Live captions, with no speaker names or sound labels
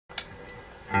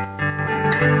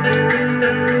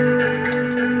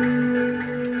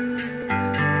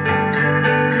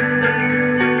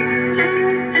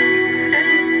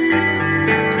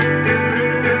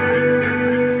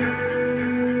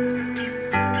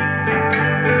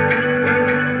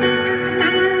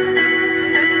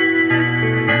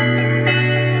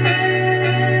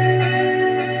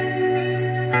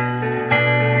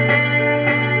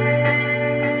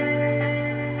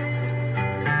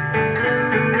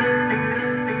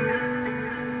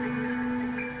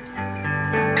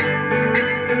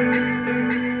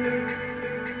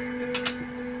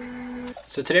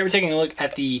So today we're taking a look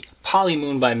at the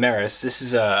Polymoon by Meris. This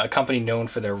is a company known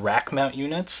for their rack mount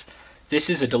units. This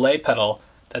is a delay pedal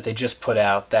that they just put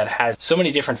out that has so many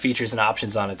different features and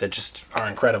options on it that just are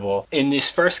incredible. In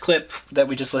this first clip that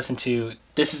we just listened to,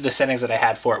 this is the settings that I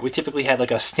had for it. We typically had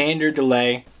like a standard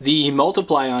delay. The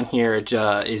multiply on here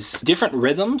is different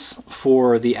rhythms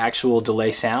for the actual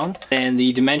delay sound, and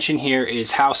the dimension here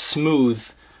is how smooth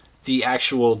the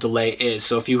actual delay is.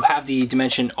 So if you have the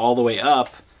dimension all the way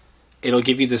up, it'll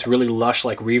give you this really lush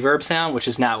like reverb sound, which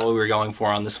is not what we were going for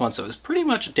on this one. So it's pretty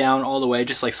much down all the way,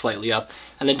 just like slightly up.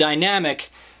 And the dynamic,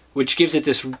 which gives it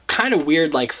this kind of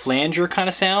weird like flanger kind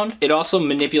of sound. It also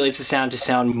manipulates the sound to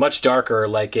sound much darker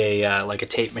like a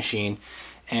tape machine,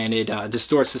 and it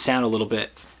distorts the sound a little bit.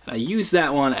 And I use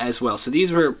that one as well. So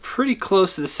these were pretty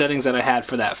close to the settings that I had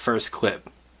for that first clip.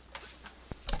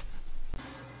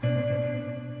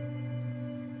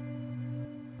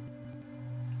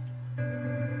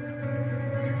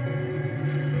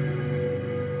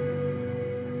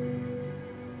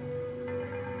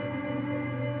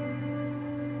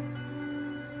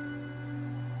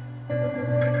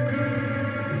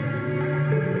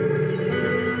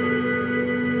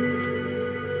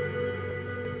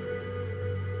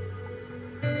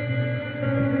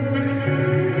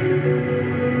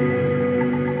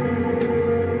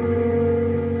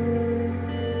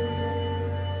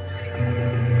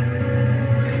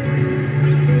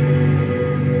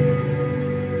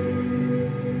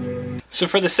 So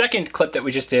for the second clip that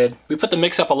we just did, we put the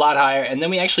mix up a lot higher, and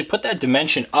then we actually put that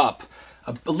dimension up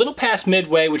a little past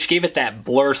midway, which gave it that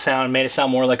blur sound, made it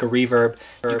sound more like a reverb.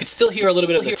 You could still hear a little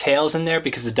bit of the tails in there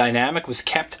because the dynamic was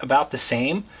kept about the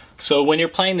same. So when you're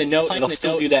playing the note, it'll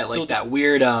still do that like that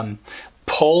weird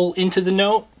pull into the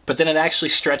note, but then it actually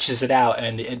stretches it out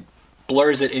and it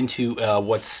blurs it into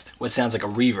what sounds like a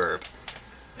reverb.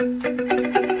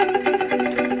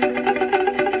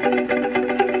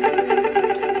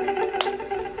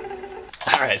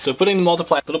 Alright, so putting the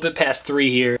multiply a little bit past 3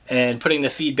 here and putting the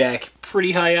feedback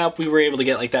pretty high up, we were able to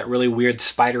get like that really weird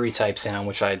spidery type sound,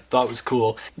 which I thought was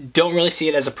cool. Don't really see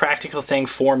it as a practical thing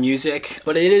for music,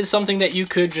 but it is something that you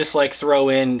could just like throw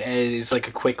in as like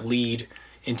a quick lead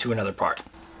into another part.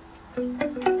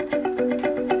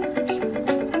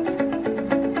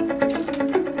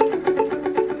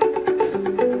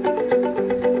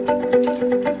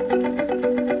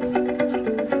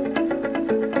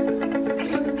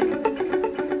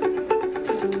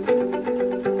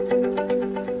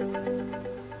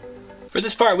 For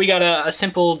this part, we got a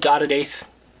simple dotted eighth.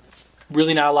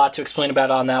 Really not a lot to explain about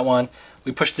on that one.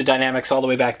 We pushed the dynamics all the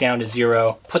way back down to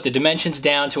 0. Put the dimensions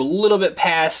down to a little bit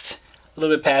past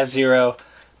 0.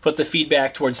 Put the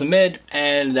feedback towards the mid,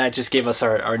 and that just gave us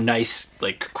our nice,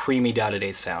 like, creamy dotted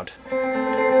eighth sound.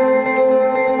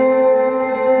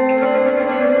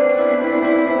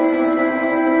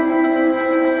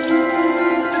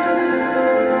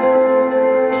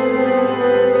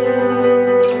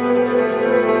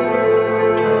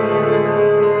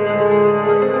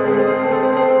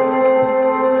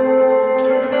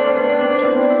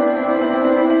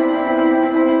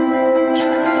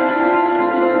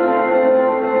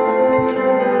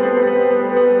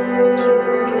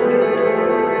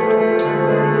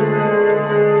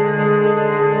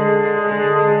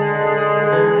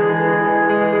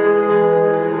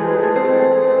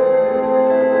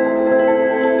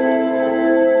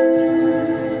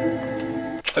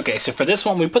 Okay, so for this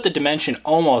one, we put the dimension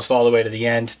almost all the way to the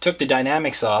end, took the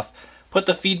dynamics off, put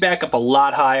the feedback up a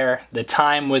lot higher, the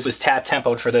time was tap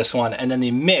tempoed for this one, and then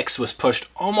the mix was pushed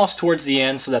almost towards the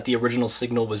end so that the original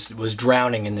signal was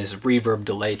drowning in this reverb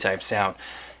delay type sound.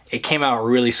 It came out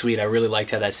really sweet. I really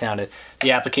liked how that sounded.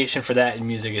 The application for that in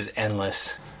music is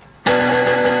endless.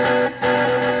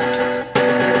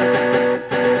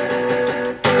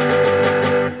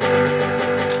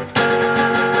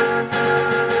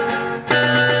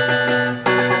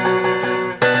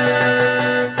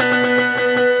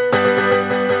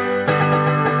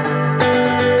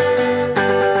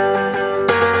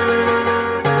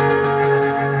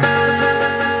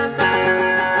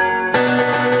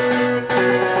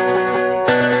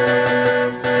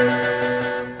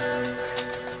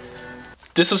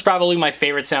 This was probably my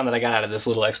favorite sound that I got out of this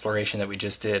little exploration that we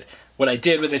just did. What I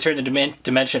did was I turned the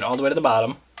dimension all the way to the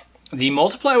bottom. The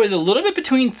multiplier was a little bit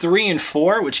between 3 and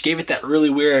 4, which gave it that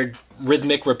really weird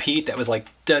rhythmic repeat that was like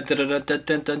dun dun dun dun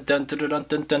dun dun dun dun dun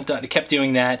dun dun dun. It kept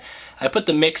doing that. I put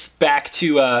the mix back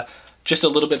to just a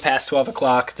little bit past 12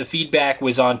 o'clock. The feedback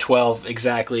was on 12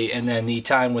 exactly, and then the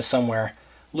time was somewhere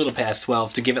a little past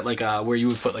 12 to give it like a, where you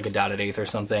would put like a dotted eighth or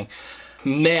something.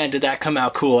 Man, did that come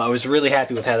out cool. I was really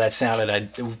happy with how that sounded. I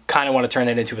kind of want to turn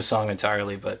that into a song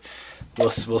entirely, but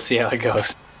we'll see how it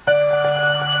goes.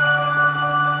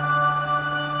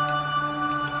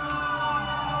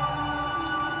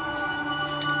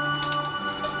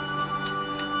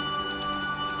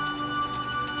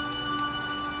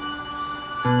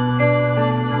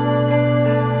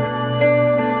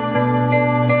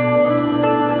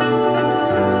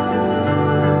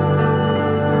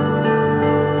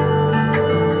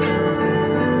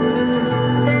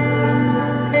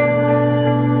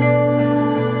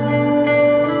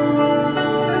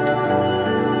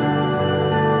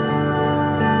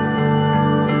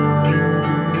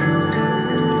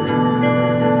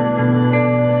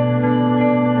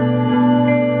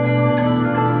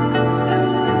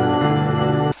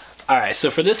 So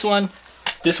for this one,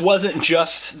 this wasn't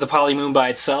just the Polymoon by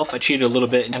itself. I cheated a little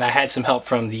bit, and I had some help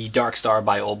from the Dark Star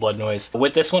by Old Blood Noise.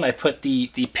 With this one, I put the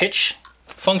pitch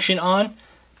function on,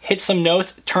 hit some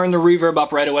notes, turned the reverb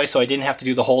up right away so I didn't have to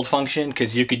do the hold function,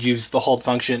 because you could use the hold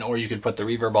function or you could put the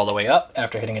reverb all the way up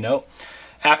after hitting a note.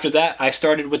 After that, I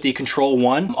started with the Control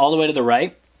 1 all the way to the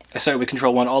right. I started with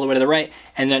Control 1 all the way to the right,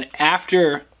 and then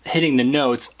after hitting the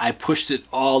notes, I pushed it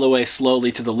all the way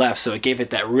slowly to the left, so it gave it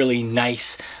that really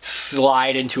nice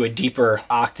slide into a deeper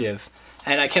octave.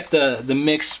 And I kept the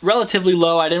mix relatively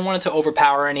low. I didn't want it to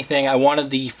overpower anything. I wanted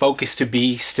the focus to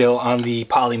be still on the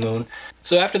Polymoon.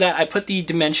 So after that, I put the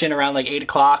dimension around like 8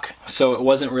 o'clock, so it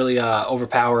wasn't really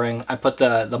overpowering. I put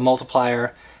the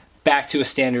multiplier back to a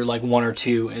standard like 1 or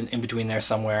 2 in between there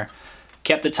somewhere.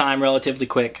 Kept the time relatively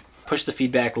quick. Pushed the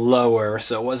feedback lower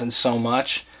so it wasn't so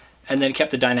much. And then kept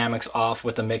the dynamics off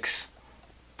with the mix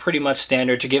pretty much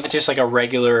standard to give it just like a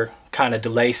regular kind of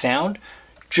delay sound,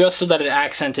 just so that it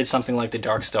accented something like the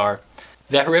Dark Star.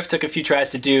 That riff took a few tries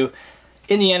to do.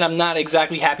 In the end, I'm not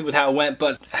exactly happy with how it went,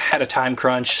 but I had a time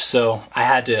crunch, so I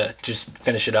had to just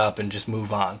finish it up and just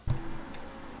move on.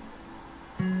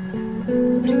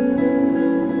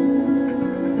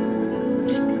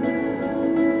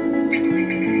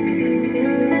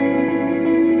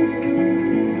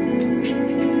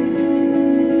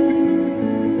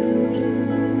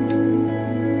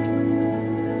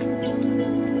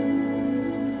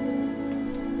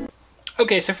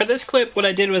 Okay, so for this clip, what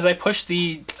I did was I pushed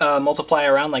the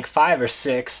multiplier around like 5 or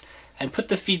 6 and put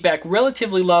the feedback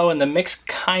relatively low and the mix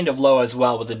kind of low as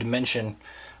well, with the dimension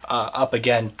up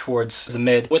again towards the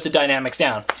mid with the dynamics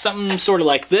down. Something sort of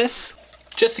like this,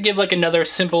 just to give like another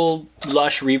simple,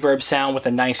 lush reverb sound with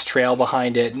a nice trail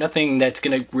behind it. Nothing that's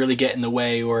gonna really get in the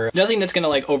way, or nothing that's gonna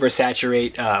like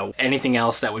oversaturate anything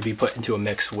else that would be put into a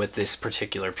mix with this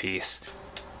particular piece.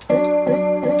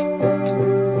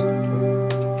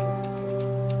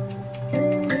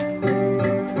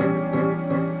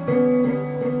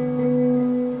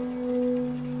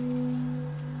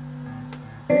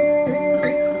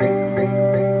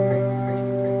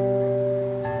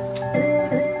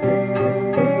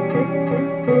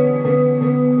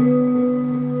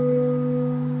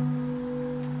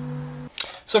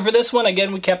 So for this one,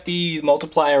 again, we kept the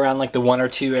multiplier around like the 1 or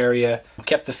 2 area,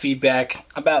 kept the feedback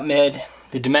about mid,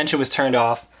 the dimension was turned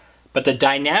off, but the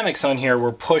dynamics on here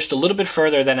were pushed a little bit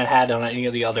further than it had on any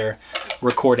of the other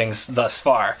recordings thus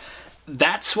far.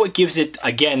 That's what gives it,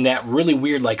 again, that really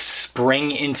weird like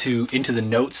spring into the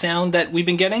note sound that we've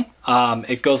been getting.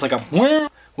 It goes like a wah,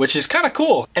 which is kind of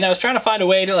cool. And I was trying to find a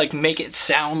way to like make it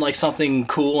sound like something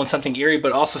cool and something eerie,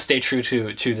 but also stay true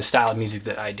to the style of music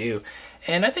that I do.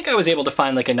 And I think I was able to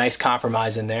find like a nice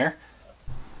compromise in there.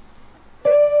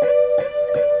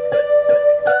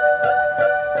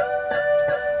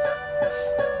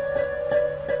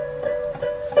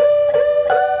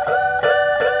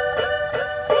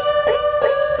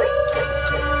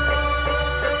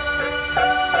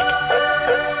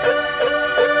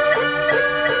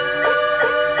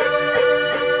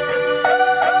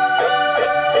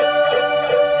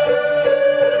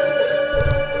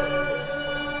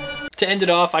 To end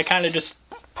it off, I kind of just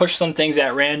pushed some things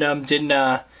at random. Didn't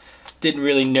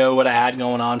really know what I had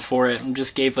going on for it, and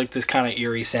just gave like this kind of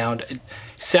eerie sound. It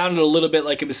sounded a little bit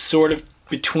like it was sort of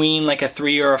between like a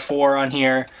 3 or a 4 on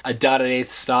here, a dotted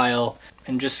eighth style,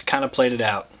 and just kind of played it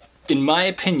out. In my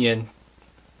opinion,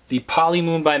 the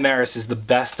Polymoon by Meris is the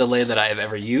best delay that I have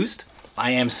ever used.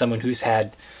 I am someone who's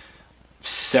had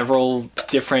several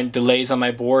different delays on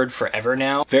my board forever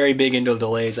now. Very big into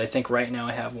delays. I think right now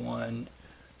I have 1,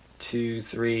 2,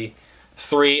 3.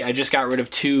 I just got rid of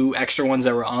 2 extra ones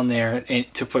that were on there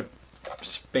to put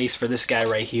space for this guy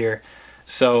right here.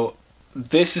 So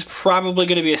this is probably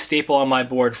going to be a staple on my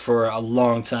board for a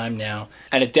long time now.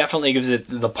 And it definitely gives it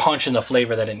the punch and the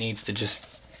flavor that it needs to just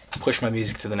push my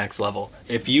music to the next level.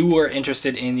 If you were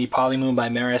interested in the Polymoon by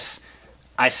Meris,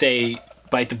 I say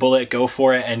bite the bullet, go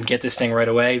for it, and get this thing right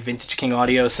away. Vintage King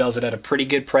Audio sells it at a pretty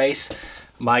good price.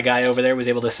 My guy over there was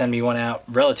able to send me one out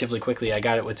relatively quickly. I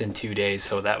got it within 2 days,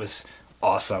 so that was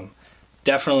awesome.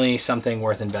 Definitely something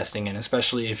worth investing in,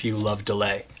 especially if you love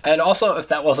delay. And also, if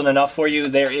that wasn't enough for you,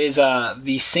 there is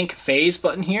the sync phase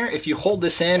button here. If you hold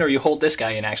this in, or you hold this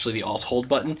guy in, actually the alt hold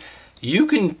button, you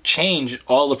can change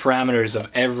all the parameters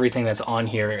of everything that's on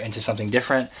here into something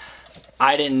different.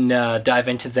 I didn't dive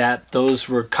into that. Those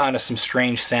were kind of some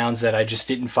strange sounds that I just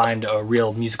didn't find a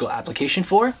real musical application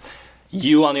for.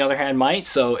 You, on the other hand, might.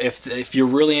 So if you're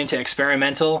really into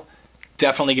experimental,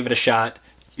 definitely give it a shot.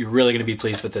 You're really going to be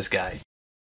pleased with this guy.